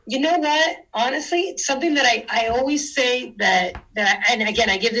You know what? Honestly, something that I always say and again,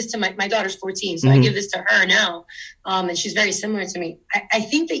 I give this to my daughter's 14, so I give this to her now. And she's very similar to me. I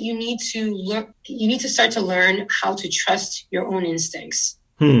think that you need to start to learn how to trust your own instincts.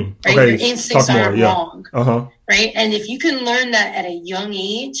 Right? Okay. Your instincts aren't wrong. Uh-huh. Right? And if you can learn that at a young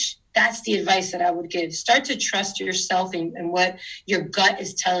age, that's the advice that I would give. Start to trust yourself and what your gut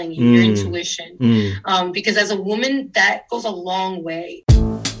is telling you, your intuition. Because as a woman, that goes a long way.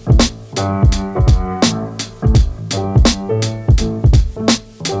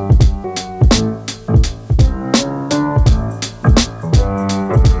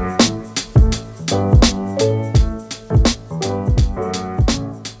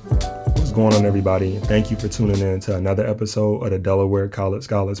 What's going on, everybody? Thank you for tuning in to another episode of the Delaware College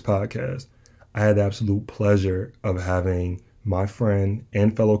Scholars Podcast. I had the absolute pleasure of having my friend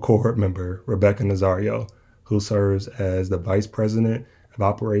and fellow cohort member, Rebecca Nazario, who serves as the Vice President of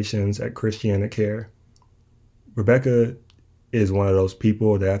Operations at ChristianaCare. Rebecca is one of those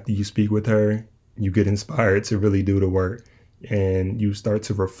people that after you speak with her, you get inspired to really do the work and you start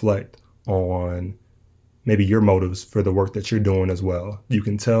to reflect on maybe your motives for the work that you're doing as well. You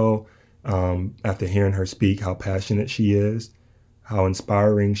can tell after hearing her speak how passionate she is, how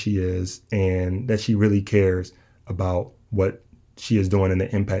inspiring she is, and that she really cares about what she is doing and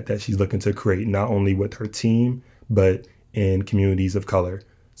the impact that she's looking to create, not only with her team, but in communities of color.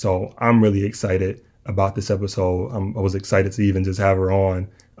 So I'm really excited about this episode. I was excited to even just have her on.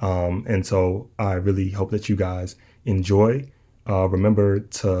 And so I really hope that you guys enjoy. Remember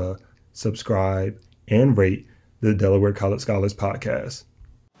to subscribe and rate the Delaware College Scholars Podcast.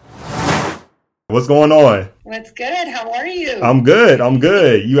 What's going on? What's good? How are you? I'm good.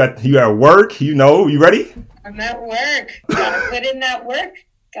 You at work? You ready? I'm at work. Gotta put in that work.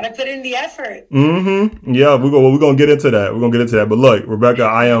 Gotta put in the effort. Yeah, we're gonna get into that. But look, Rebecca,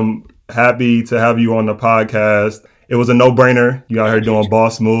 I am happy to have you on the podcast. It was a no-brainer. You out here doing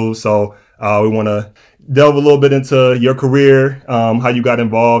boss moves, so we want to delve a little bit into your career, how you got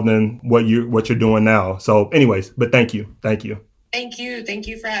involved, and what you're doing now. So, anyways, but thank you. Thank you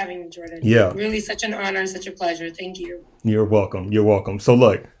for having me, Jordan. Yeah, really such an honor and such a pleasure. Thank you. You're welcome. So,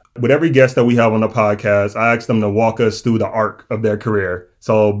 look. With every guest that we have on the podcast, I ask them to walk us through the arc of their career.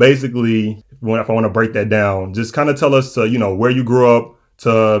 So basically, if I want to break that down, just kind of tell us, where you grew up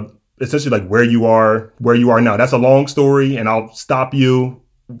to essentially like where you are now. That's a long story, and I'll stop you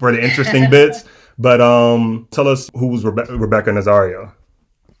for the interesting bits. But tell us who was Rebecca Nazario.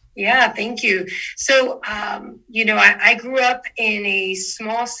 Yeah, thank you. So, I grew up in a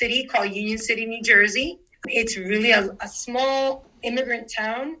small city called Union City, New Jersey. It's really a small immigrant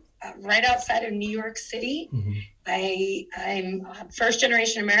town right outside of New York City. I'm first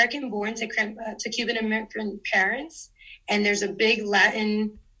generation American, born to Cuban immigrant parents, and there's a big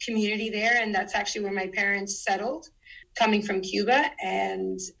Latin community there, and that's actually where my parents settled, coming from Cuba.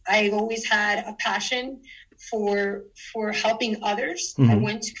 And I've always had a passion for helping others. I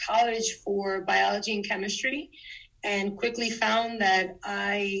went to college for biology and chemistry, and quickly found that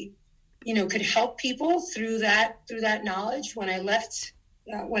I could help people through that knowledge. When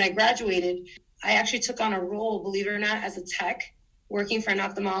I graduated, I actually took on a role, believe it or not, as a tech, working for an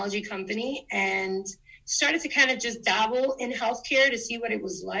ophthalmology company, and started to kind of just dabble in healthcare to see what it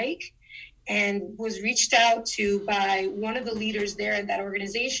was like, and was reached out to by one of the leaders there at that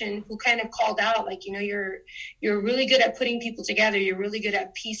organization, who kind of called out, like, you're really good at putting people together. You're really good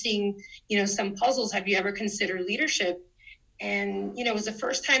at piecing, some puzzles. Have you ever considered leadership? And, it was the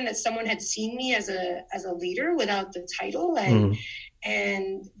first time that someone had seen me as a leader without the title.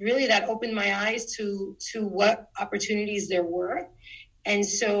 And really that opened my eyes to what opportunities there were. And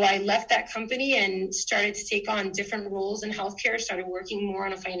so I left that company and started to take on different roles in healthcare, started working more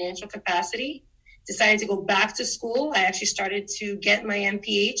on a financial capacity, decided to go back to school. I actually started to get my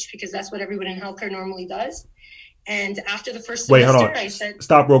MPH because that's what everyone in healthcare normally does. And after the first semester, I said...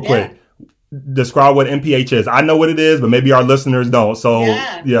 Stop real quick. Describe what MPH is. I know what it is, but maybe our listeners don't. So,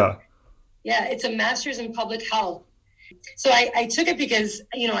 yeah, it's a master's in public health. So I took it because,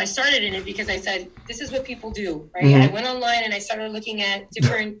 I started in it because I said, this is what people do, right? I went online and I started looking at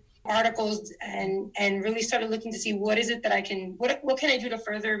different articles and really started looking to see what is it that what can I do to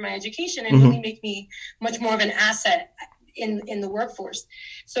further my education and really make me much more of an asset in the workforce.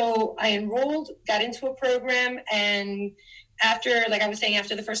 So I enrolled, got into a program, and after, like I was saying,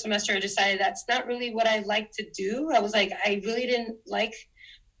 after the first semester, I decided that's not really what I like to do. I was like, I really didn't like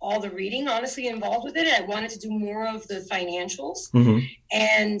all the reading, honestly, involved with it. I wanted to do more of the financials.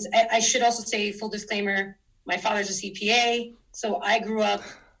 And I should also say, full disclaimer, my father's a CPA. So I grew up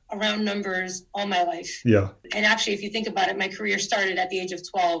around numbers all my life. Yeah. And actually, if you think about it, my career started at the age of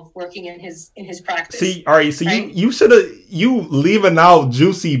 12 working in his practice. See, all right, so right? you should have, you leaving out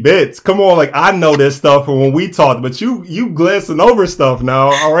juicy bits. Come on, like, I know this stuff from when we talked, but you glancing over stuff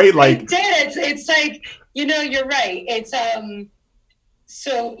now, all right? Like, I did. It's like, you're right. It's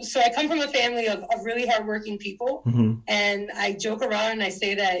so I come from a family of really hardworking people, and I joke around and I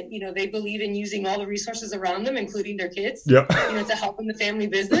say that they believe in using all the resources around them, including their kids, yeah. To help in the family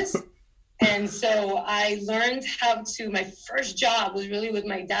business. And so I learned my first job was really with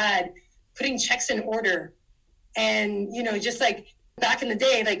my dad, putting checks in order, and just like back in the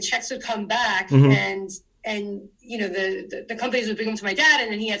day, like checks would come back, and the companies would bring them to my dad,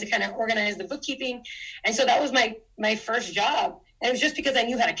 and then he had to kind of organize the bookkeeping, and so that was my first job. And it was just because I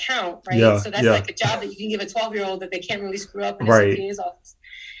knew how to count, right? Yeah, so that's like a job that you can give a 12-year-old that they can't really screw up in a right. CPA's office.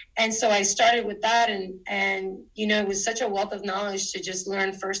 And so I started with that, and it was such a wealth of knowledge to just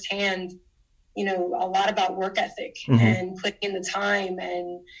learn firsthand, a lot about work ethic and putting in the time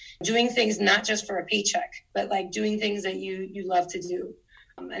and doing things not just for a paycheck, but like doing things that you love to do.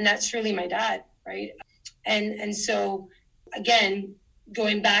 And that's really my dad, right? And so, again,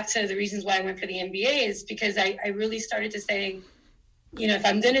 going back to the reasons why I went for the MBA is because I really started to say, if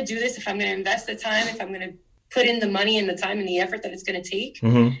I'm going to do this, if I'm going to invest the time, if I'm going to put in the money and the time and the effort that it's going to take,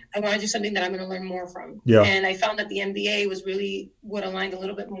 I want to do something that I'm going to learn more from. Yeah. And I found that the MBA was really what aligned a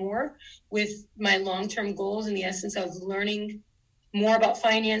little bit more with my long-term goals in the essence of learning more about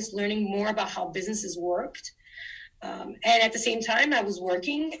finance, learning more about how businesses worked. And at the same time I was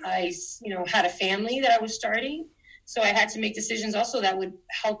working, I had a family that I was starting. So I had to make decisions also that would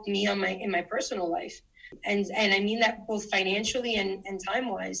help me in my personal life. And I mean that both financially and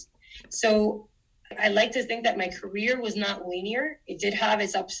time-wise. So I like to think that my career was not linear. It did have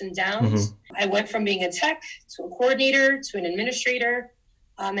its ups and downs. I went from being a tech to a coordinator to an administrator.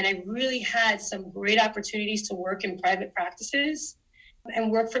 And I really had some great opportunities to work in private practices and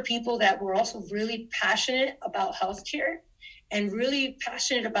work for people that were also really passionate about healthcare and really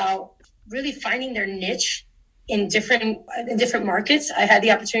passionate about really finding their niche in different markets. I had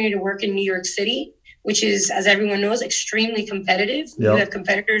the opportunity to work in New York City, which is, as everyone knows, extremely competitive. Yep. You have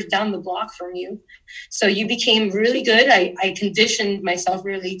competitors down the block from you. So you became really good. I conditioned myself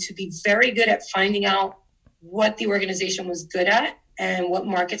really to be very good at finding out what the organization was good at and what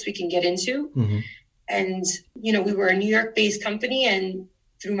markets we can get into. And, we were a New York-based company, and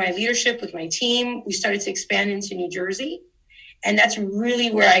through my leadership with my team, we started to expand into New Jersey. And that's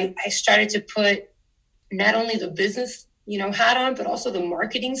really where I started to put not only the business hat on, but also the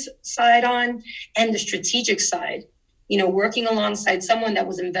marketing side on and the strategic side. Working alongside someone that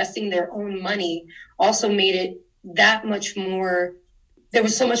was investing their own money also made it that much more, there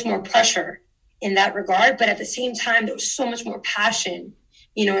was so much more pressure in that regard. But at the same time, there was so much more passion,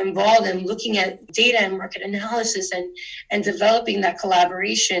 involved in looking at data and market analysis and developing that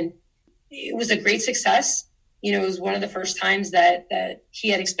collaboration. It was a great success. It was one of the first times that he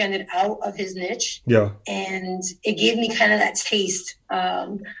had expanded out of his niche. Yeah. And it gave me kind of that taste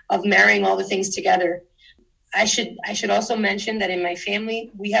of marrying all the things together. I should also mention that in my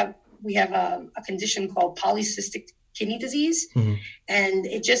family, we have a condition called polycystic kidney disease. And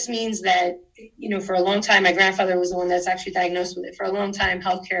it just means that, for a long time, my grandfather was the one that's actually diagnosed with it. For a long time,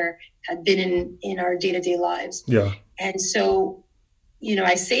 healthcare had been in our day-to-day lives. Yeah. And so,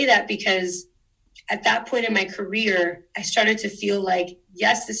 I say that because at that point in my career, I started to feel like,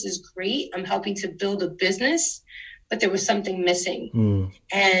 yes, this is great. I'm helping to build a business, but there was something missing.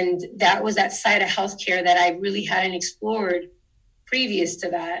 And that was that side of healthcare that I really hadn't explored previous to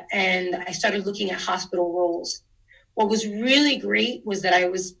that. And I started looking at hospital roles. What was really great was that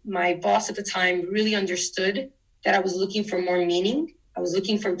my boss at the time really understood that I was looking for more meaning. I was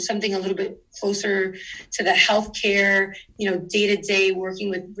looking for something a little bit closer to the healthcare, day-to-day working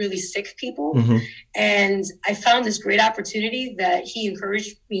with really sick people. And I found this great opportunity that he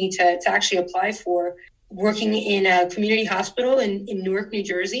encouraged me to actually apply for, working in a community hospital in Newark, New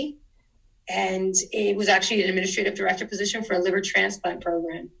Jersey. And it was actually an administrative director position for a liver transplant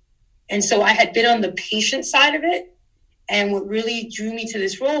program. And so I had been on the patient side of it. And what really drew me to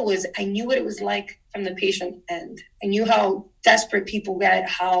this role was I knew what it was like from the patient end. I knew how desperate people get,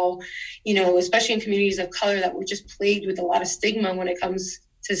 how, especially in communities of color that were just plagued with a lot of stigma when it comes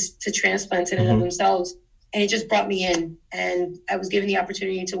to transplants in and of themselves. And it just brought me in. And I was given the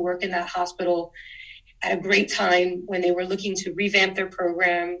opportunity to work in that hospital at a great time when they were looking to revamp their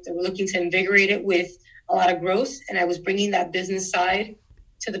program. They were looking to invigorate it with a lot of growth. And I was bringing that business side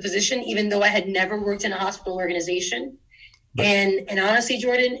to the position, even though I had never worked in a hospital organization. And honestly,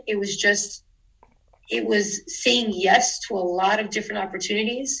 Jordan, it was just it was saying yes to a lot of different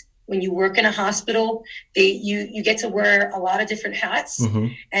opportunities. When you work in a hospital, you get to wear a lot of different hats,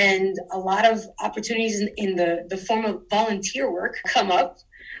 and a lot of opportunities in the form of volunteer work come up,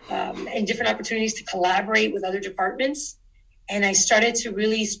 and different opportunities to collaborate with other departments. And I started to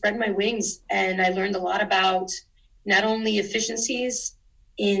really spread my wings, and I learned a lot about not only efficiencies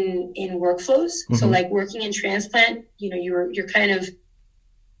in workflows. So like working in transplant, you're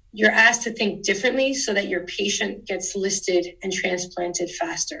asked to think differently so that your patient gets listed and transplanted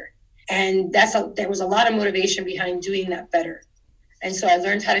faster. And there was a lot of motivation behind doing that better. And so I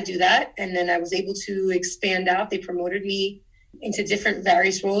learned how to do that. And then I was able to expand out. They promoted me into different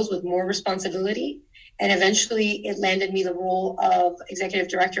various roles with more responsibility. And eventually it landed me the role of Executive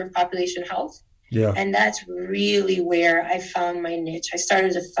Director of Population Health. Yeah. And that's really where I found my niche. I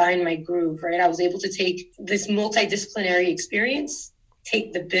started to find my groove, right? I was able to take this multidisciplinary experience,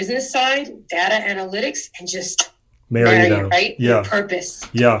 take the business side, data analytics, and just marry it, right? Yeah. With purpose.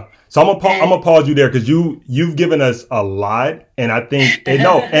 Yeah. So I'm gonna pause you there, because you've given us a lot, and I think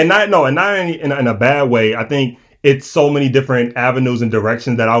not in a bad way. I think it's so many different avenues and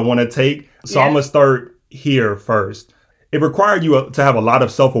directions that I want to take. So I'm gonna start here first. It required you to have a lot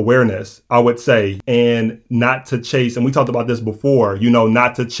of self-awareness, I would say, and not to chase. And we talked about this before.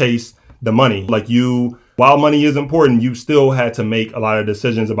 Not to chase the money. Like while money is important, you still had to make a lot of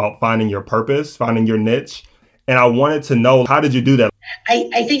decisions about finding your purpose, finding your niche. And I wanted to know, how did you do that?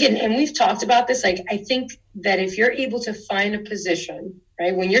 I think, and we've talked about this, like, I think that if you're able to find a position,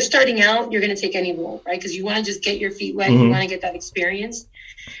 right, when you're starting out, you're going to take any role, right? Because you want to just get your feet wet. You want to get that experience.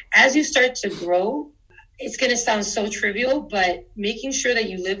 As you start to grow, it's going to sound so trivial, but making sure that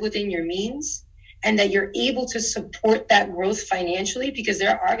you live within your means and that you're able to support that growth financially, because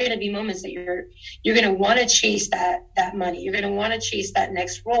there are going to be moments that you're going to want to chase that money. You're going to want to chase that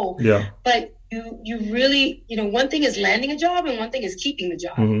next role. Yeah. But you really, one thing is landing a job and one thing is keeping the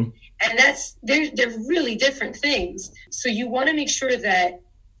job. And they're really different things. So you want to make sure that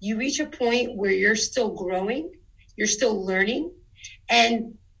you reach a point where you're still growing, you're still learning,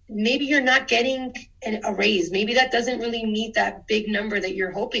 and maybe you're not getting a raise. Maybe that doesn't really meet that big number that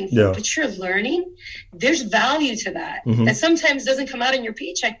you're hoping for, but you're learning. There's value to that. That sometimes doesn't come out in your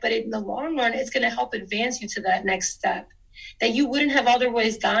paycheck, but in the long run, it's going to help advance you to that next step that you wouldn't have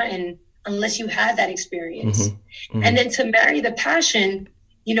otherwise gotten unless you had that experience. And then to marry the passion,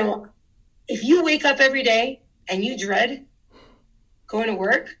 if you wake up every day and you dread going to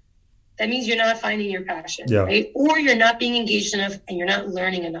work, that means you're not finding your passion, right? Or you're not being engaged enough and you're not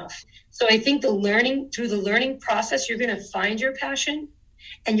learning enough. So I think through the learning process, you're going to find your passion,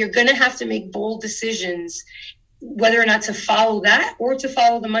 and you're going to have to make bold decisions, whether or not to follow that or to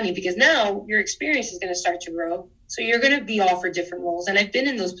follow the money, because now your experience is going to start to grow. So you're going to be offered different roles. And I've been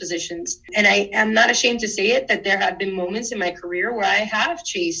in those positions, and I am not ashamed to say it, that there have been moments in my career where I have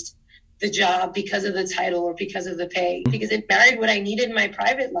chased the job because of the title or because of the pay, because it married what I needed in my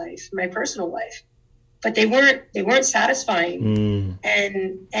private life, my personal life, but they weren't satisfying.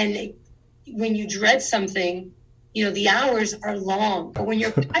 And when you dread something, the hours are long, but when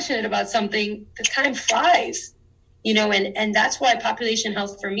you're passionate about something, the time flies, and that's why population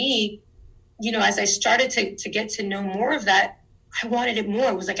health for me, as I started to get to know more of that, I wanted it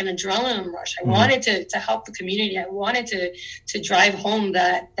more. It was like an adrenaline rush. I wanted to help the community. I wanted to drive home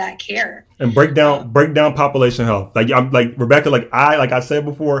that care and break down population health. I'm like Rebecca. Like I said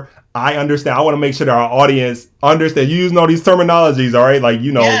before, I understand. I want to make sure that our audience understand. You using all these terminologies, all right?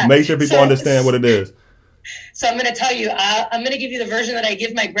 Make sure people understand what it is. So I'm going to tell you. I'm going to give you the version that I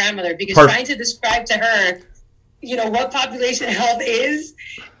give my grandmother, because trying to describe to her, what population health is,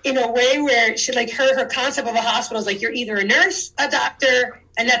 in a way where she, like, her concept of a hospital is like, you're either a nurse, a doctor,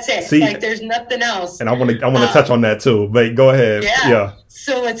 and that's it. There's nothing else. And I want to touch on that too, but go ahead. Yeah.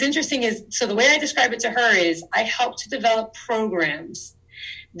 So what's interesting is, the way I describe it to her is, I help to develop programs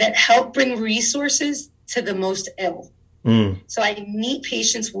that help bring resources to the most ill. So I meet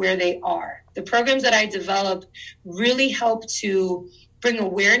patients where they are. The programs that I develop really help to bring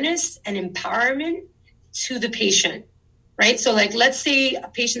awareness and empowerment to the patient, right? So like, let's say a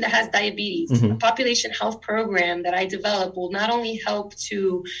patient that has diabetes, a population health program that I develop will not only help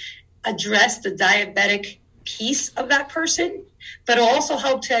to address the diabetic piece of that person, but also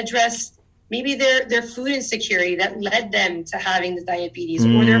help to address maybe their food insecurity that led them to having the diabetes,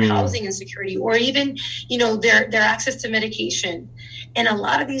 or their housing insecurity, or even, their access to medication. And a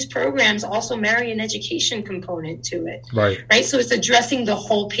lot of these programs also marry an education component to it. Right. So it's addressing the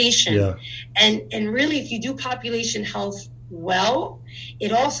whole patient. Yeah. And really, if you do population health well,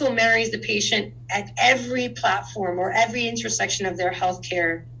 it also marries the patient at every platform or every intersection of their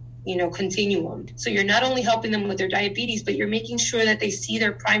healthcare continuum. So you're not only helping them with their diabetes, but you're making sure that they see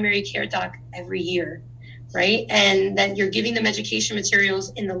their primary care doc every year, right? And that you're giving them education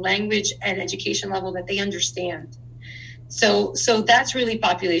materials in the language and education level that they understand. So that's really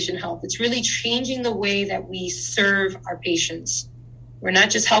population health. It's really changing the way that we serve our patients. We're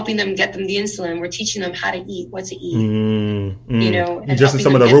not just helping them get them the insulin. We're teaching them how to eat, what to eat. And just in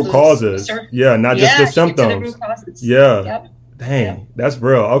some of the root causes. Not just the symptoms. Get to the root causes. Yep. Dang, that's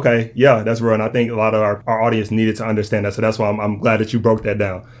real. Okay. Yeah, that's real. And I think a lot of our audience needed to understand that. So that's why I'm glad that you broke that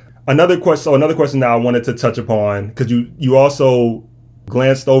down. Another question that I wanted to touch upon, because you also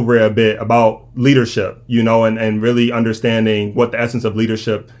glanced over it a bit about leadership, and really understanding what the essence of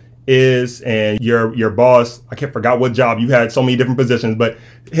leadership is. And your boss, I can't forget what job, you had so many different positions, but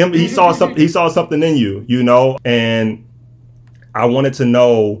he saw something in you, and I wanted to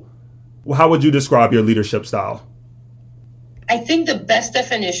know, how would you describe your leadership style? I think the best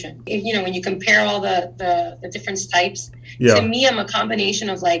definition, when you compare all the different types, to me, I'm a combination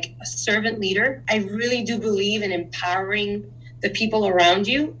of like a servant leader. I really do believe in empowering the people around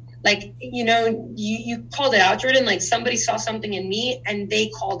you. Like, you called it out, Jordan, like somebody saw something in me and they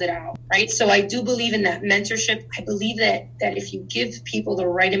called it out, right? So I do believe in that mentorship. I believe that if you give people the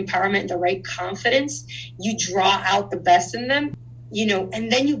right empowerment, the right confidence, you draw out the best in them.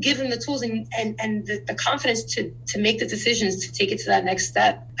 And then you give them the tools and the confidence to make the decisions to take it to that next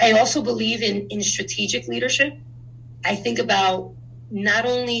step. I also believe in strategic leadership. I think about not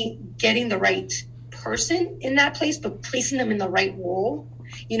only getting the right person in that place, but placing them in the right role.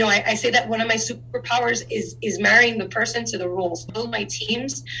 I say that one of my superpowers is marrying the person to the roles. Build my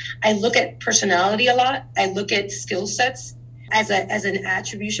teams. I look at personality a lot. I look at skill sets as an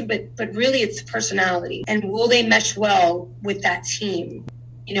attribution, but really it's personality, and will they mesh well with that team,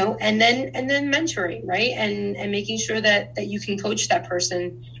 and then mentoring, right, and making sure that you can coach that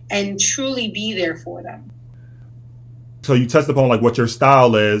person and truly be there for them. So you touched upon like what your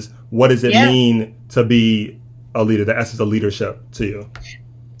style is. What does it mean to be a leader? The essence of leadership to you?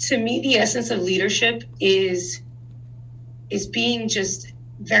 To me, the essence of leadership is being just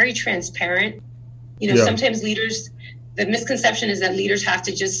very transparent. Sometimes leaders, the misconception is that leaders have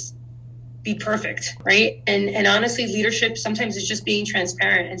to just be perfect, right? And honestly, leadership sometimes is just being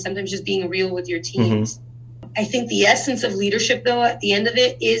transparent and sometimes just being real with your teams. I think the essence of leadership, though, at the end of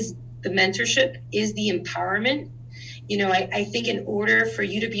it is the mentorship, is the empowerment. I think in order for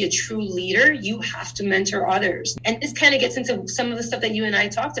you to be a true leader, you have to mentor others. And this kind of gets into some of the stuff that you and I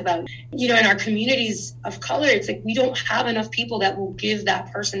talked about. In our communities of color, it's like we don't have enough people that will give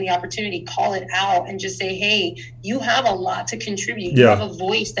that person the opportunity, call it out, and just say, hey, you have a lot to contribute. You have a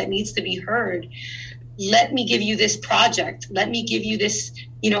voice that needs to be heard. Let me give you this project. Let me give you this,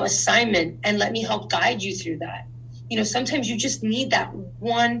 assignment, and let me help guide you through that. Sometimes you just need that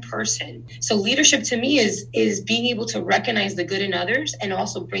one person. So leadership to me is being able to recognize the good in others and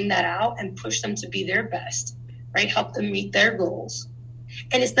also bring that out and push them to be their best, right? Help them meet their goals.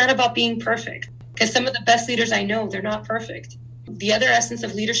 And it's not about being perfect, because some of the best leaders I know, they're not perfect. The other essence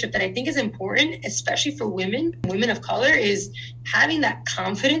of leadership that I think is important, especially for women of color, is having that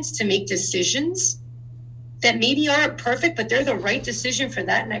confidence to make decisions that maybe aren't perfect, but they're the right decision for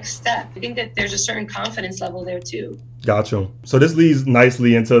that next step. I think that there's a certain confidence level there too. Gotcha. So this leads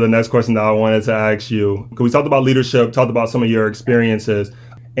nicely into the next question that I wanted to ask you. Because we talked about leadership, talked about some of your experiences,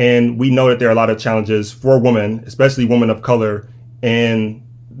 and we know that there are a lot of challenges for women, especially women of color, in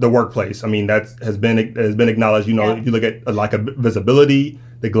the workplace. I mean, that has been acknowledged. If you look at like a visibility,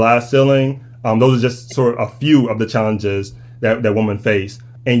 the glass ceiling, those are just sort of a few of the challenges that women face.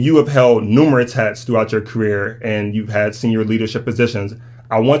 And you have held numerous hats throughout your career, and you've had senior leadership positions.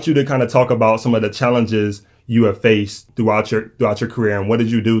 I want you to kind of talk about some of the challenges you have faced throughout your career, and what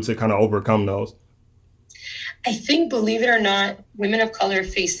did you do to kind of overcome those? I think, believe it or not, women of color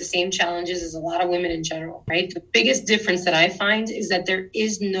face the same challenges as a lot of women in general, right? The biggest difference that I find is that there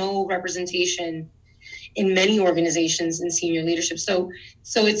is no representation in many organizations in senior leadership. So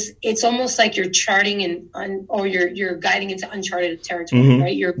it's almost like you're charting or you're guiding into uncharted territory,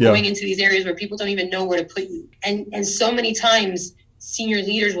 right? You're going into these areas where people don't even know where to put you. And so many times senior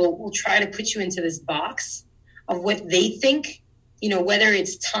leaders will try to put you into this box of what they think, whether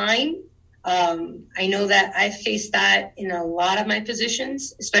it's time. I know that I faced that in a lot of my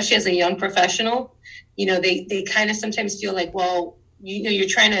positions, especially as a young professional. They kind of sometimes feel like, well, you're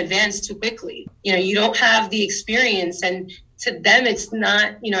trying to advance too quickly. You don't have the experience, and to them, it's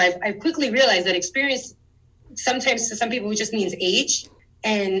not. I've quickly realized that experience sometimes to some people it just means age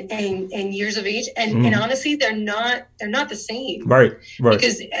and years of age, and honestly, they're not the same. Right.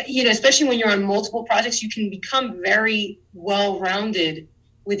 Because especially when you're on multiple projects, you can become very well-rounded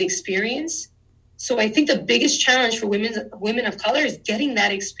with experience. So I think the biggest challenge for women of color is getting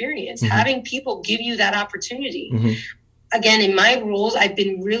that experience, having people give you that opportunity. Again, in my roles, I've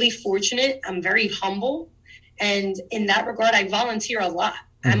been really fortunate. I'm very humble. And in that regard, I volunteer a lot.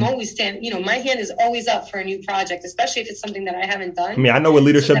 I'm always my hand is always up for a new project, especially if it's something that I haven't done. I mean, I know with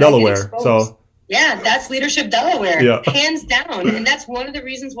Leadership Delaware. So yeah, that's Leadership Delaware, yeah. Hands down. And that's one of the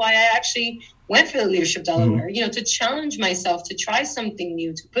reasons why I actually went for the Leadership Delaware, to challenge myself, to try something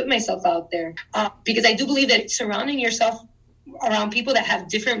new, to put myself out there. Because I do believe that surrounding yourself around people that have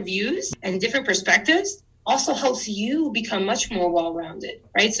different views and different perspectives also helps you become much more well-rounded,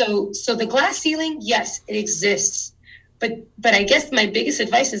 right? So the glass ceiling, yes, it exists. But I guess my biggest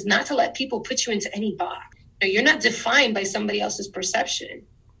advice is not to let people put you into any box. You're not defined by somebody else's perception.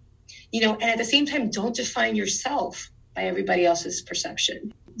 And at the same time, don't define yourself by everybody else's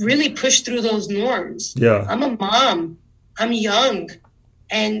perception. Really push through those norms. Yeah. I'm a mom. I'm young.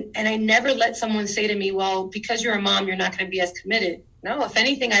 And I never let someone say to me, well, because you're a mom, you're not going to be as committed. No, if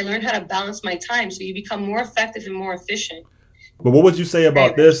anything, I learned how to balance my time so you become more effective and more efficient. But what would you say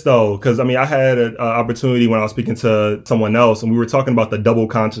about this, though? Because, I mean, I had an opportunity when I was speaking to someone else, and we were talking about the double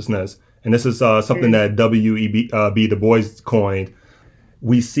consciousness. And this is something that W.E.B. Du Bois coined.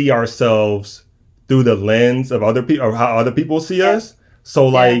 We see ourselves through the lens of other people, or how other people see us.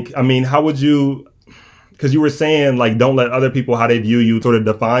 So, I mean, how would you, because you were saying, don't let other people, how they view you, sort of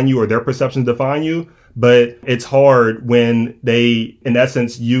define you, or their perceptions define you. But it's hard when they, in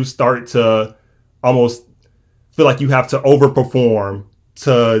essence, you start to almost feel like you have to overperform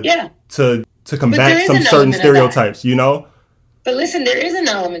to combat some certain stereotypes, But listen, there is an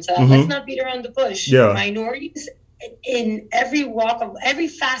element to that. Let's not beat around the bush. Yeah. Minorities in every walk of every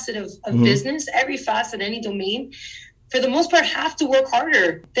facet of business, every facet, any domain, for the most part, have to work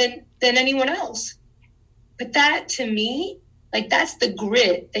harder than anyone else. But that, to me, that's the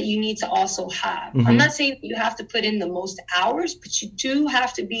grit that you need to also have. I'm not saying you have to put in the most hours, but you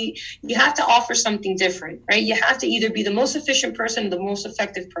have to offer something different, right? You have to either be the most efficient person or the most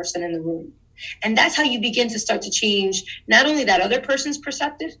effective person in the room. And that's how you begin to start to change not only that other person's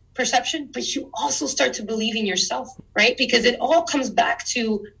perception, but you also start to believe in yourself, right? Because it all comes back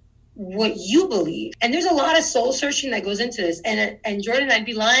to what you believe. And there's a lot of soul searching that goes into this. And Jordan, I'd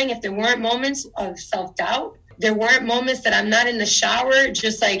be lying if there weren't moments of self-doubt. There weren't moments that I'm not in the shower,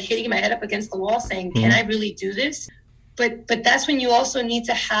 just hitting my head up against the wall saying, can I really do this? But that's when you also need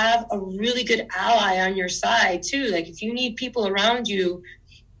to have a really good ally on your side too. If you need people around you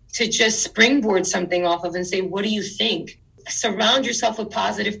to just springboard something off of and say, what do you think? Surround yourself with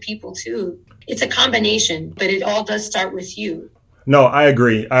positive people too. It's a combination, but it all does start with you. No, I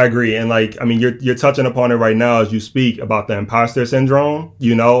agree. And I mean, you're touching upon it right now as you speak about the imposter syndrome,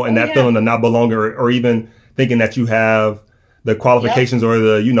 and that feeling of not belonging or even thinking that you have the qualifications or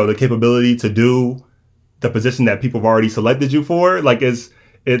the capability to do the position that people have already selected you for.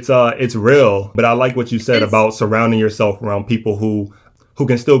 It's real. But I like what you said about surrounding yourself around people who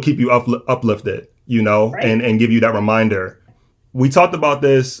can still keep you uplifted, and give you that reminder. We talked about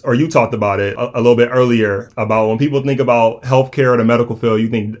this, or you talked about it a little bit earlier, about when people think about healthcare or the medical field, you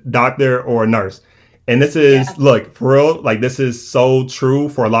think doctor or nurse. And this is, look, for real, this is so true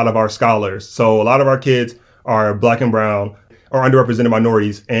for a lot of our scholars. So a lot of our kids are Black and brown or underrepresented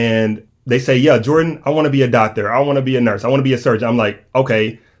minorities. And they say, yeah, Jordan, I want to be a doctor. I want to be a nurse. I want to be a surgeon. I'm like,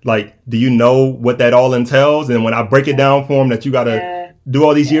 okay, do you know what that all entails? And when I break it down for them that you got to do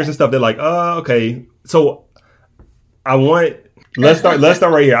all these years and stuff, they're like, oh, okay. So let's start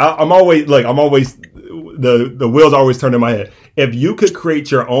right here. I'm always the wheels always turn in my head. If you could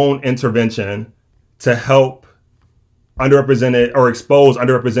create your own intervention to help underrepresented or expose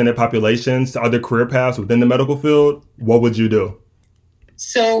underrepresented populations to other career paths within the medical field, what would you do?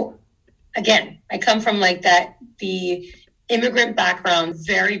 So again, I come from the immigrant background,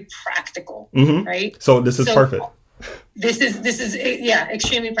 very practical, right? So this is perfect. This is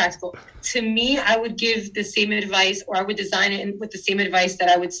extremely practical. To me, I would give the same advice, or I would design it with the same advice that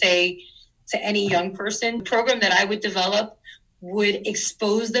I would say to any young person. The program that I would develop would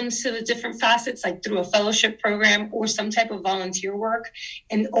expose them to the different facets, through a fellowship program or some type of volunteer work,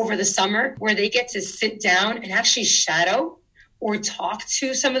 and over the summer where they get to sit down and actually shadow or talk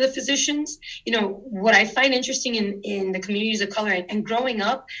to some of the physicians. What I find interesting in the communities of color and growing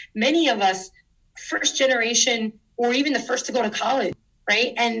up, many of us, first generation or even the first to go to college,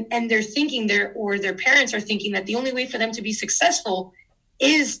 right? And they're thinking their parents are thinking that the only way for them to be successful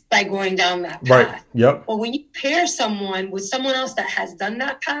is by going down that path. Right. Yep. Well, when you pair someone with someone else that has done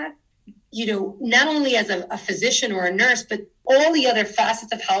that path, not only as a physician or a nurse, but all the other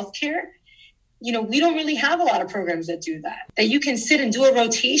facets of healthcare, we don't really have a lot of programs that do that you can sit and do a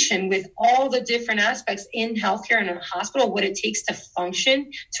rotation with all the different aspects in healthcare and in a hospital, what it takes to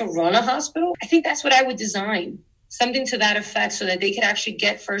function, to run a hospital. I think that's what I would design, something to that effect, so that they could actually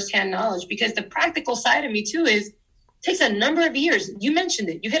get firsthand knowledge. Because the practical side of me too is, it takes a number of years. You mentioned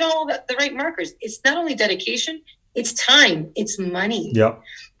it. You hit all the right markers. It's not only dedication, it's time, it's money. Yep.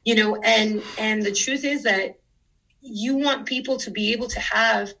 And the truth is that you want people to be able to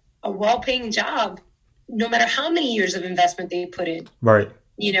have a well-paying job, no matter how many years of investment they put in. Right.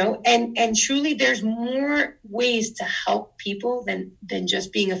 And truly there's more ways to help people than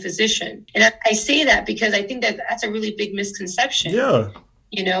just being a physician. And I say that because I think that that's a really big misconception. Yeah.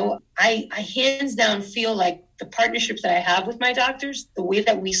 I hands down feel like the partnerships that I have with my doctors, the way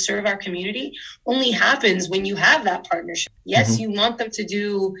that we serve our community, only happens when you have that partnership. Yes, you want them to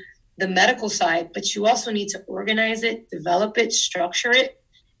do the medical side, but you also need to organize it, develop it, structure it,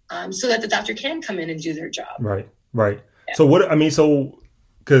 so that the doctor can come in and do their job. Right. Yeah. So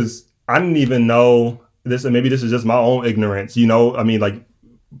because I didn't even know this, and maybe this is just my own ignorance, like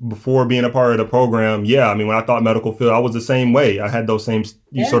before being a part of the program, when I thought medical field, I was the same way. I had those same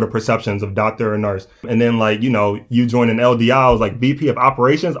sort of perceptions of doctor or nurse. And then you join an LDI, I was like VP of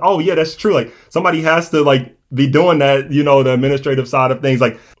operations. Oh yeah, that's true. Like somebody has to be doing that, the administrative side of things.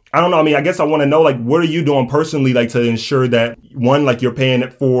 Like, I don't know. I guess I want to know, what are you doing personally, to ensure that one, you're paying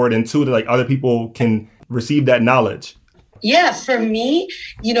it forward, and two, that other people can receive that knowledge? Yeah, for me,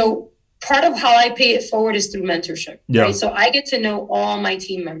 part of how I pay it forward is through mentorship. Yeah. Right? So I get to know all my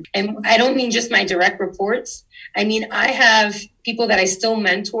team members, and I don't mean just my direct reports. I have people that I still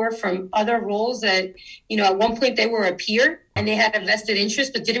mentor from other roles that, at one point they were a peer and they had a vested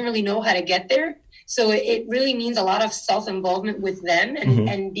interest, but didn't really know how to get there. So it really means a lot of self-involvement with them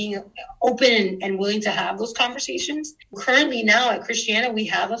and being open and willing to have those conversations. Currently now at Christiana, we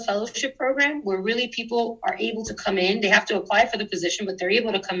have a fellowship program where really people are able to come in. They have to apply for the position, but they're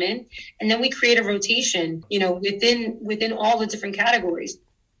able to come in. And then we create a rotation, within all the different categories.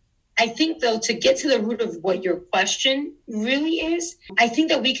 I think, though, to get to the root of what your question really is, I think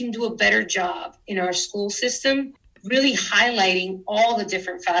that we can do a better job in our school system really highlighting all the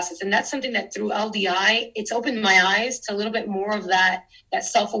different facets. And that's something that through LDI, it's opened my eyes to a little bit more of that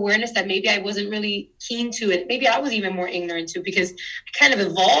self-awareness that maybe I wasn't really keen to it. Maybe I was even more ignorant to, because I kind of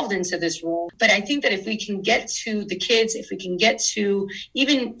evolved into this role. But I think that if we can get to the kids, if we can get to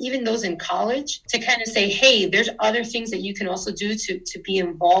even those in college, to kind of say, hey, there's other things that you can also do to be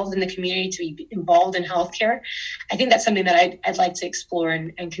involved in the community, to be involved in healthcare. I think that's something that I'd like to explore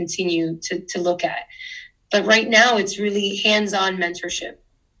and continue to look at. But right now, it's really hands-on mentorship,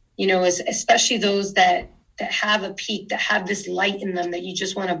 especially those that have a peak, that have this light in them that you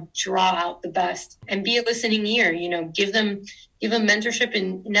just want to draw out the best, and be a listening ear, give them mentorship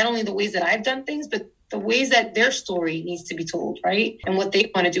in not only the ways that I've done things, but the ways that their story needs to be told, right? And what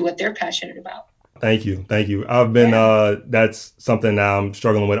they want to do, what they're passionate about. Thank you. I've been, that's something that I'm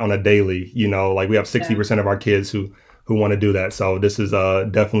struggling with on a daily, we have 60% of our kids who want to do that. So this is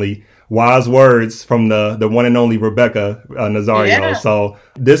definitely wise words from the one and only Rebecca Nazario. Yeah. So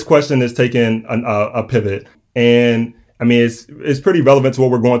this question is taking a pivot, and it's pretty relevant to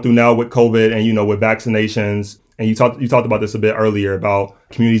what we're going through now with COVID and with vaccinations. And you talked about this a bit earlier about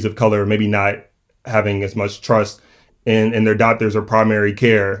communities of color maybe not having as much trust in their doctors or primary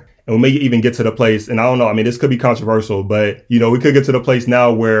care. And we may even get to the place, and I don't know, this could be controversial, but we could get to the place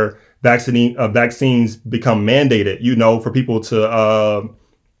now where vaccines become mandated, for people to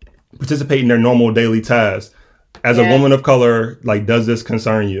participate in their normal daily tasks. As a woman of color, does this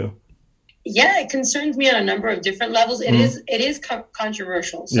concern you? Yeah, it concerns me on a number of different levels. It is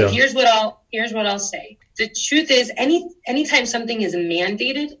controversial. So here's what I'll say. The truth is, anytime something is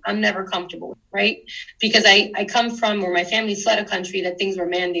mandated, I'm never comfortable with, right? Because I come from where my family fled a country that things were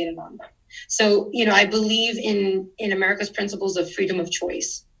mandated on them. So, I believe in America's principles of freedom of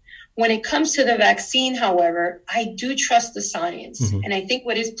choice. When it comes to the vaccine, however, I do trust the science. Mm-hmm. And I think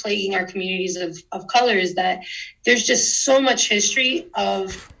what is plaguing our communities of color is that there's just so much history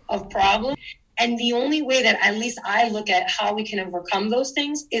of problems. And the only way that at least I look at how we can overcome those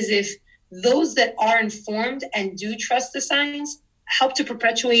things is if those that are informed and do trust the science help to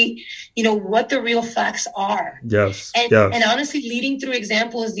perpetuate, what the real facts are. Yes. And honestly, leading through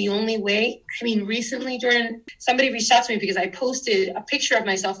example is the only way. Recently, Jordan, somebody reached out to me because I posted a picture of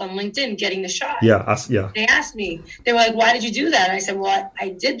myself on LinkedIn getting the shot. Yeah. They asked me, they were like, why did you do that? And I said, well,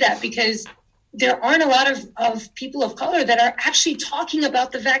 I did that because there aren't a lot of people of color that are actually talking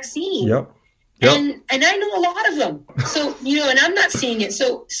about the vaccine. Yep. And I know a lot of them. So, and I'm not seeing it.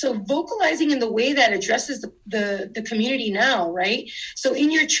 So vocalizing in the way that addresses the community now, right? So in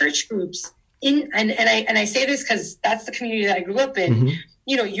your church groups, and I say this because that's the community that I grew up in. Mm-hmm.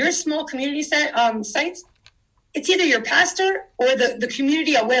 You know, your small community sites, it's either your pastor or the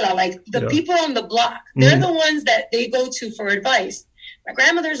community abuela, like the people on the block. They're the ones that they go to for advice. My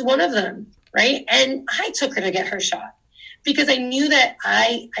grandmother's one of them, right? And I took her to get her shot because I knew that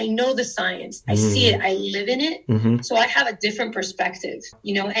I know the science. I see it. I live in it. So I have a different perspective,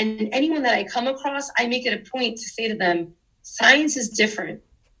 you know, and anyone that I come across, I make it a point to say to them, science is different.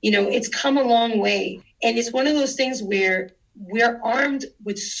 You know, it's come a long way. And it's one of those things where we're armed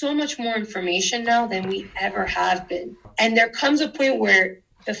with so much more information now than we ever have been. And there comes a point where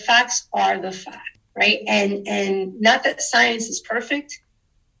the facts are the fact, right? And not that science is perfect,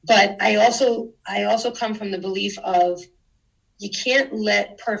 but I also come from the belief of you can't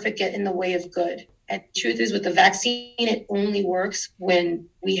let perfect get in the way of good. And the truth is with the vaccine, it only works when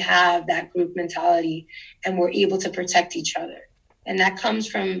we have that group mentality and we're able to protect each other. And that comes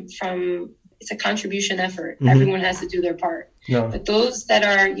from it's a contribution effort. Everyone has to do their part. No. But those that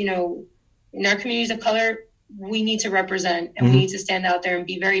are, you know, in our communities of color, we need to represent and we need to stand out there and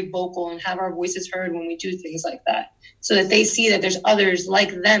be very vocal and have our voices heard when we do things like that so that they see that there's others like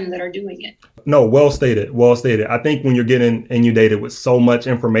them that are doing it. No, well stated. Well stated. I think when you're getting inundated with so much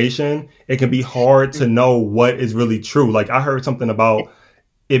information, it can be hard to know what is really true. Like I heard something about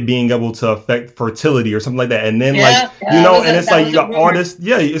it being able to affect fertility or something like that. And then you know, and it's like you got all this,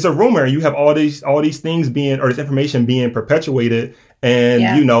 it's a rumor. And you have all these things being, or this information being perpetuated.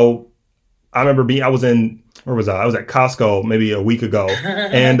 And, you know, I remember I was at Costco maybe a week ago.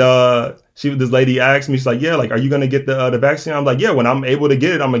 And this lady asked me, she's like, yeah, like, are you going to get the vaccine? I'm like, yeah, when I'm able to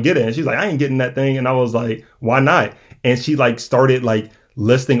get it, I'm going to get it. And she's like, I ain't getting that thing. And I was like, why not? And she like started like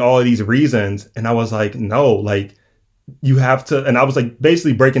listing all of these reasons. And I was like, no, like, you have to, and I was like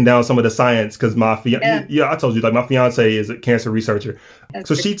basically breaking down some of the science because I told you like my fiance is a cancer researcher.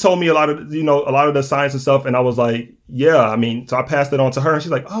 So she told me a lot of the science and stuff. And I was like, yeah, I mean, so I passed it on to her and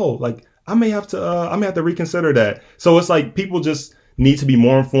she's like, oh, like I may have to reconsider that. So it's like people just need to be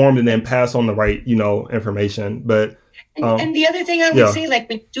more informed and then pass on the right, you know, information. But and the other thing I would say, like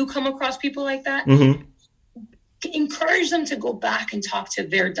when you do come across people like that, encourage them to go back and talk to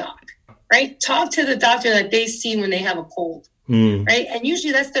their doc. Right? Talk to the doctor that they see when they have a cold. Right? And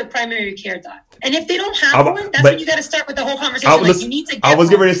usually that's their primary care doc. And if they don't have one, that's when you got to start with the whole conversation. You need to get I was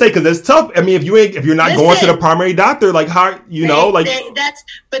getting ready to say, because it's tough. I mean, if you're not going to the primary doctor, like how, you know, like.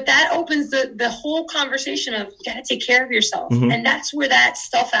 But that opens the whole conversation of you got to take care of yourself. And that's where that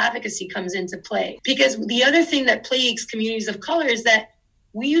self-advocacy comes into play. Because the other thing that plagues communities of color is that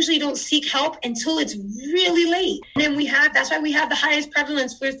we usually don't seek help until it's really late. And then that's why we have the highest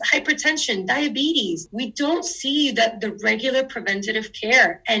prevalence with hypertension, diabetes. We don't see the regular preventative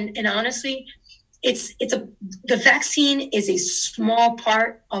care. And honestly, the vaccine is a small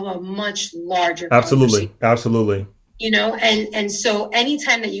part of a much larger Absolutely. You know, and so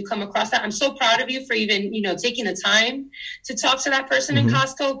anytime that you come across that, I'm so proud of you for even, you know, taking the time to talk to that person in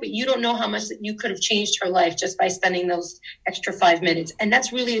Costco, but you don't know how much that you could have changed her life just by spending those extra 5 minutes. And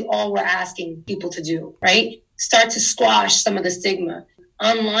that's really all we're asking people to do, right? Start to squash some of the stigma.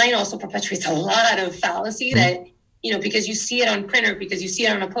 Online also perpetuates a lot of fallacy that, you know, because you see it on print or because you see it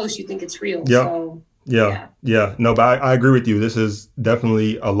on a post, you think it's real. Yep. So, yeah. No, but I agree with you. This is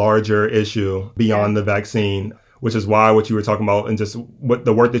definitely a larger issue beyond the vaccine, which is why what you were talking about and just what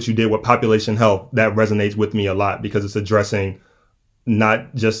the work that you did with population health, that resonates with me a lot because it's addressing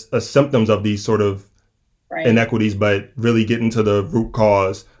not just symptoms of these sort of inequities, but really getting to the root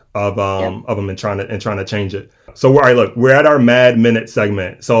cause of them and trying to change it. So all right, look, we're at our Mad Minute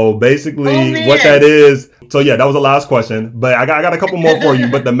segment. So basically what that is, so yeah, that was the last question, but I got a couple more for you.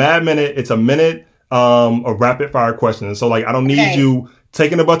 But the Mad Minute, it's a minute of rapid fire questions. So like I don't need you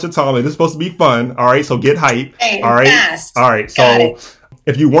taking a bunch of time. This is supposed to be fun. All right. So get hype. Hey, all right. Fast. All right. So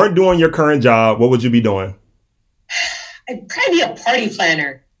if you weren't doing your current job, what would you be doing? I'd probably be a party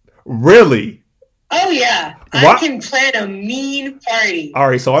planner. Really? Oh yeah. I can plan a mean party. All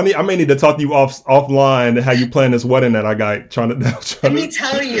right. So I may need to talk to you offline how you plan this wedding that I got Let me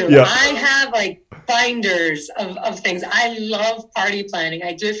tell you, I have like binders of things. I love party planning.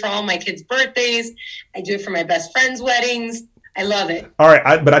 I do it for all my kids' birthdays. I do it for my best friends' weddings. I love it. All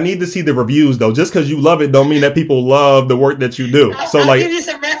right, but I need to see the reviews though. Just because you love it don't mean that people love the work that you do. I'll give you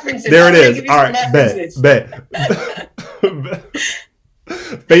some references. There it is. All right, bet.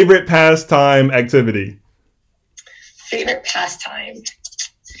 Favorite pastime activity? Favorite pastime?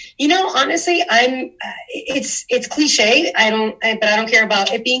 You know, honestly, it's cliche. But I don't care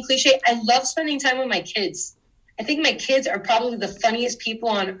about it being cliche. I love spending time with my kids. I think my kids are probably the funniest people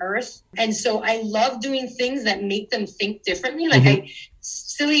on earth. And so I love doing things that make them think differently. Like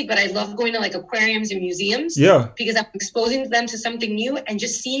silly, but I love going to like aquariums and museums. Yeah. Because I'm exposing them to something new and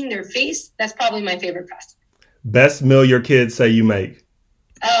just seeing their face. That's probably my favorite pastime. Best meal your kids say you make?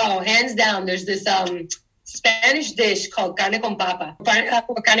 Oh, hands down. There's this Spanish dish called carne con papa, or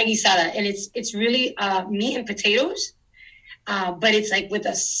carne guisada, and it's really meat and potatoes, but it's like with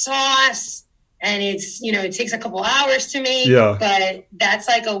a sauce, and it's, it takes a couple hours to make. Yeah. But that's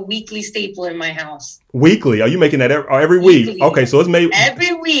like a weekly staple in my house. Weekly? Are you making that every week? Okay, so it's made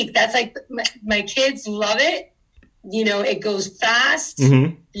every week. That's like my kids love it. It goes fast.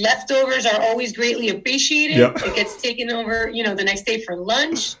 Mm-hmm. Leftovers are always greatly appreciated. Yep. It gets taken over, the next day for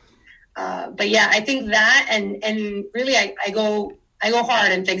lunch. But yeah, I think that, and really I go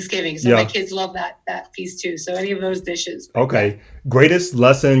hard on Thanksgiving. So my kids love that piece too. So any of those dishes. Okay. Greatest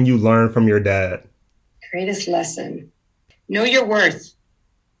lesson you learned from your dad? Greatest lesson. Know your worth,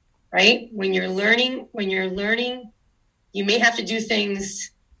 right? When you're learning, you may have to do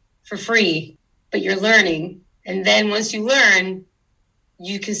things for free, but you're learning. And then once you learn,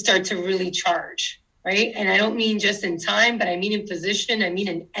 you can start to really charge, right? And I don't mean just in time, but I mean in position. I mean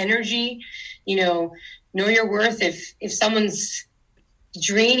in energy. Know your worth. If someone's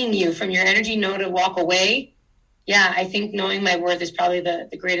draining you from your energy, know to walk away. Yeah, I think knowing my worth is probably the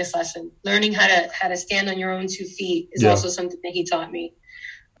greatest lesson. Learning how to stand on your own 2 feet is also something that he taught me.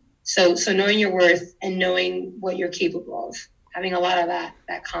 So knowing your worth and knowing what you're capable of, having a lot of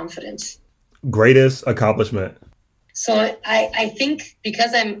that confidence. Greatest accomplishment? So I think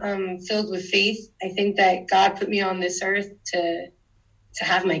because I'm filled with faith, I think that God put me on this earth to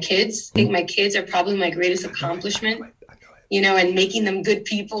have my kids. I think my kids are probably my greatest accomplishment. And making them good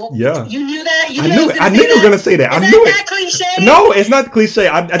people. Yeah. You knew that? I knew you were going to say that. I knew it. Is that cliche? No, it's not cliche.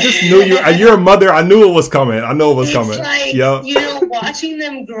 I just knew you're a mother. I knew it was coming. I know it was coming. It's like, watching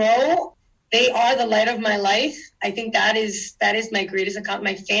them grow, they are the light of my life. I think that is my greatest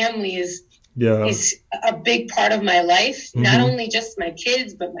accomplishment. My family is a big part of my life. Mm-hmm. Not only just my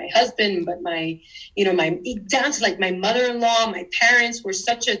kids, but my husband, but my down to like my mother-in-law, my parents. Were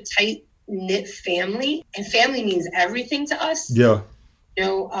such a tight knit family, and family means everything to us. Yeah.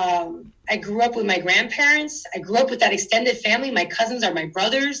 I grew up with my grandparents. I grew up with that extended family. My cousins are my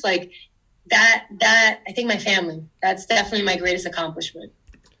brothers. Like that, I think my family, that's definitely my greatest accomplishment.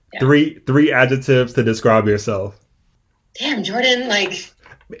 Yeah. Three adjectives to describe yourself. Damn, Jordan, like,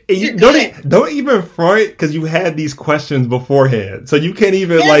 don't even front, because you had these questions beforehand, so you can't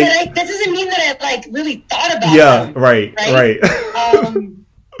even that doesn't mean that I like really thought about them. Right.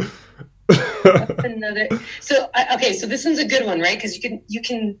 Another. So this one's a good one, right? Because you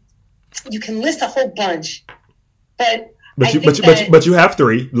can list a whole bunch, but you have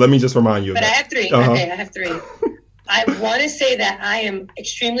 3. Let me just remind you. But I have 3. Uh-huh. Okay, I have 3. I want to say that I am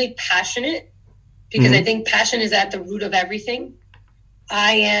extremely passionate, because I think passion is at the root of everything.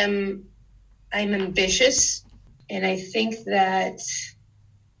 I'm ambitious, and I think that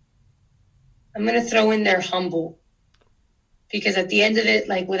I'm going to throw in there humble, because at the end of it,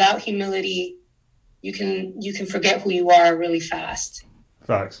 like, without humility, you can forget who you are really fast.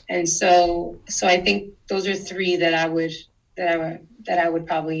 Facts. And so I think those are 3 that I would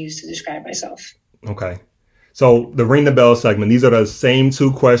probably use to describe myself. Okay. So the Ring the Bell segment, these are the same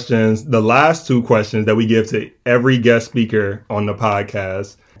 2 questions, the last 2 questions that we give to every guest speaker on the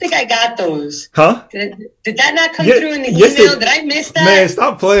podcast. I think I got those. Huh? Did that not come through in the email? Did I miss that? Man,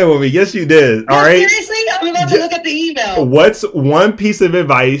 stop playing with me. Yes, you did. All right. Seriously? I'm about to look at the email. What's one piece of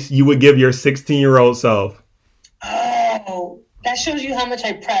advice you would give your 16-year-old self? Oh, that shows you how much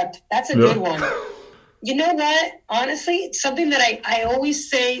I prepped. That's a good one. You know what? Honestly, something that I always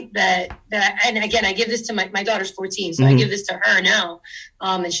say and again, I give this to my daughter's 14, so I give this to her now.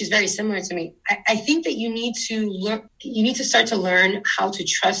 And she's very similar to me. I think that you need to start to learn how to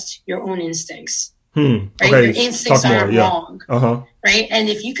trust your own instincts. Right? Okay. Your instincts aren't wrong. Uh-huh. Right? And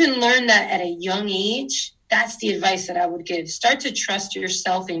if you can learn that at a young age, that's the advice that I would give. Start to trust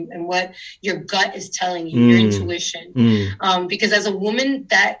yourself and what your gut is telling you, your intuition. Because as a woman,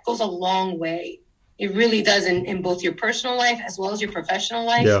 that goes a long way. It really does in both your personal life as well as your professional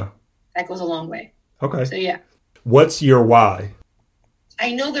life. Yeah. That goes a long way. Okay. So, yeah. What's your why?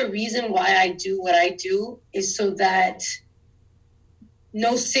 I know the reason why I do what I do is so that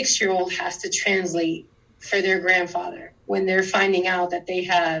no 6-year-old has to translate for their grandfather when they're finding out that they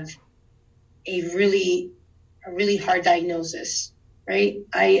have a really hard diagnosis, right?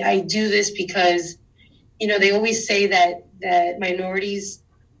 I do this because, they always say that minorities,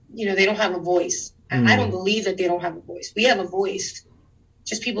 they don't have a voice. I don't believe that they don't have a voice. We have a voice.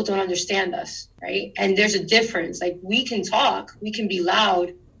 Just people don't understand us, right? And there's a difference. Like, we can talk, we can be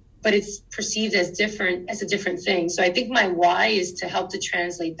loud, but it's perceived as a different thing. So I think my why is to help to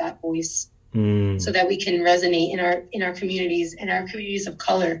translate that voice so that we can resonate in our communities and our communities of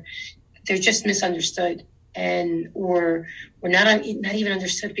color. They're just misunderstood or not even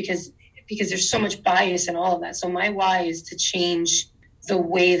understood because there's so much bias and all of that. So my why is to change the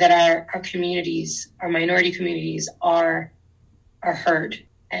way that our communities, our minority communities are heard.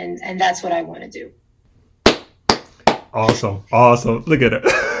 And that's what I want to do. Awesome. Look at it.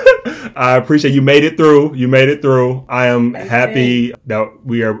 I appreciate you made it through. I am happy that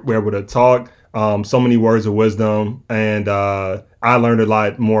we're able to talk. So many words of wisdom. And I learned a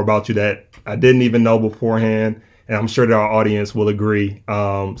lot more about you that I didn't even know beforehand. And I'm sure that our audience will agree.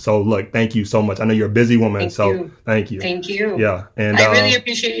 So look, thank you so much. I know you're a busy woman. Thank you. Thank you. Yeah. And I really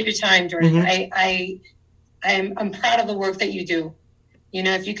appreciate your time, Jordan. I'm proud of the work that you do. You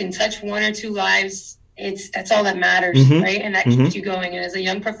know, if you can touch one or two lives, that's all that matters, right? And that keeps you going. And as a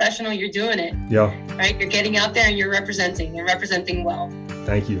young professional, you're doing it. Yeah. Right? You're getting out there and you're representing well.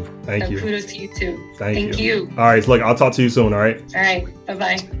 Thank you. Kudos to you too. Thank you. All right. So look, I'll talk to you soon. All right. All right.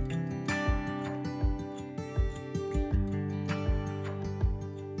 Bye-bye.